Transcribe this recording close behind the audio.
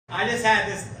I just had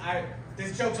this.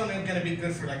 This joke's only gonna be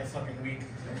good for like a fucking week.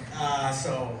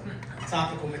 So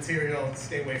topical material.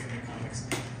 Stay away from your comics.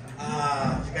 Did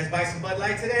you guys buy some Bud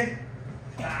Light today?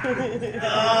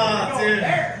 Oh, dude.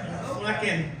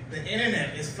 Fucking the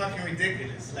internet is fucking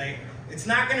ridiculous. Like, it's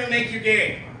not gonna make you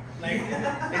gay. Like,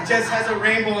 it just has a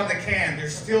rainbow on the can.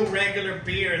 There's still regular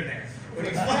beer in there. What are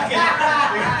you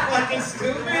fucking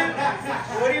stupid?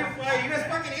 What are you guys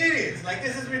fucking idiots? Like,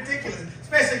 this is ridiculous.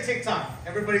 Especially TikTok.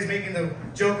 Everybody's making the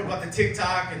joke about the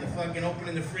TikTok and the fucking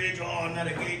opening the fridge. Oh, I'm not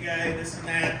a gay guy, this and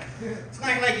that. It's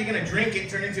not like you're gonna drink it,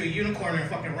 turn into a unicorn, and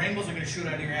fucking rainbows are gonna shoot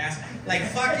out of your ass. Like,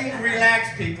 fucking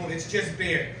relax, people. It's just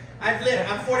beer.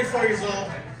 I'm 44 years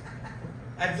old.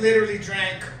 I've literally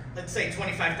drank, let's say,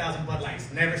 25,000 Bud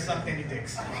Lights. Never sucked any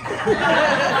dicks.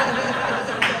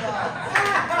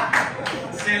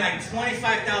 Say like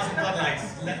 25,000 Bud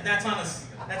Lights. That's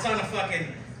on a fucking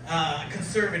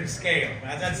conservative scale.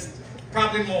 That's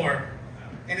probably more.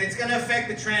 And it's gonna affect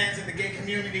the trans and the gay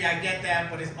community. I get that,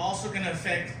 but it's also gonna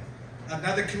affect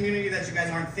another community that you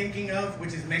guys aren't thinking of,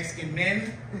 which is Mexican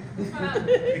men.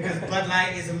 Because Bud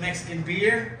Light is a Mexican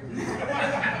beer.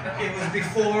 It was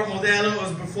before Modelo, it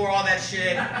was before all that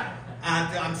shit.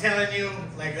 I'm telling you,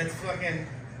 like, that's fucking...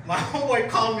 My homeboy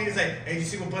called me, he's like, hey, you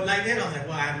see what Bud Light did? I was like,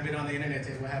 well, I haven't been on the internet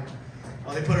today, what happened?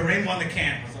 Oh, they put a rainbow on the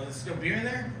can. I was like, there's still beer in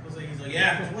there? He's like,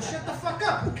 yeah. I was like, well, shut the fuck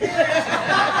up, who cares?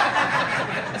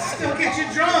 Still get you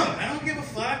drunk. I don't give a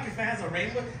fuck if it has a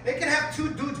rainbow. They can have two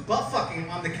dudes butt fucking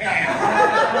on the can.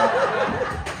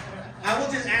 I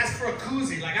will just ask for a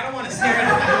koozie. Like, I don't want to stare at it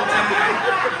the whole time.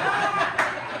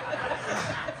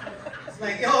 It's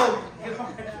like, yo,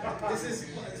 this is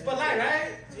Bud Light,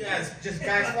 right? Yeah, it's just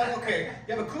guys fucking, okay.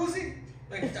 You have a koozie?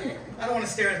 Like, I don't want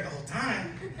to stare at it the whole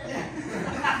time.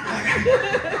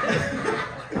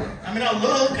 I mean, I'll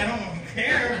look, I don't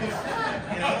care, but,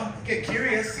 you know, get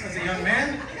curious as a young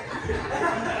man.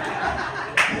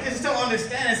 I just don't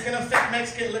understand. It's going to affect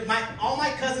Mexican. All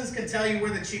my cousins can tell you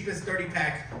where the cheapest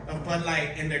 30-pack of Bud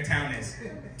Light in their town is,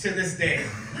 to this day.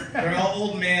 They're all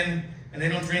old men, and they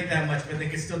don't drink that much, but they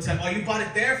can still tell, oh, you bought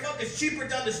it there? Fuck, it's cheaper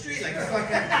down the street. Like,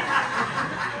 fucking...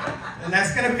 And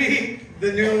that's going to be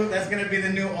the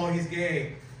new, oh, he's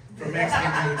gay, for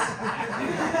Mexican dudes.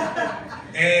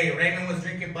 Hey, Raymond was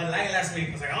drinking Bud Light last week.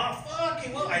 I was like, oh, fuck, he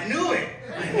will. I knew it.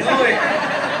 I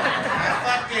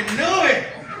fucking knew it.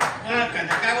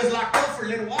 That guy was locked up for a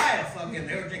little while. Fucking,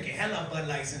 they were drinking hella Bud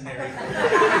Lights in there.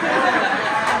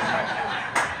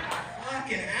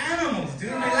 Fucking animals,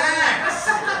 dude, relax.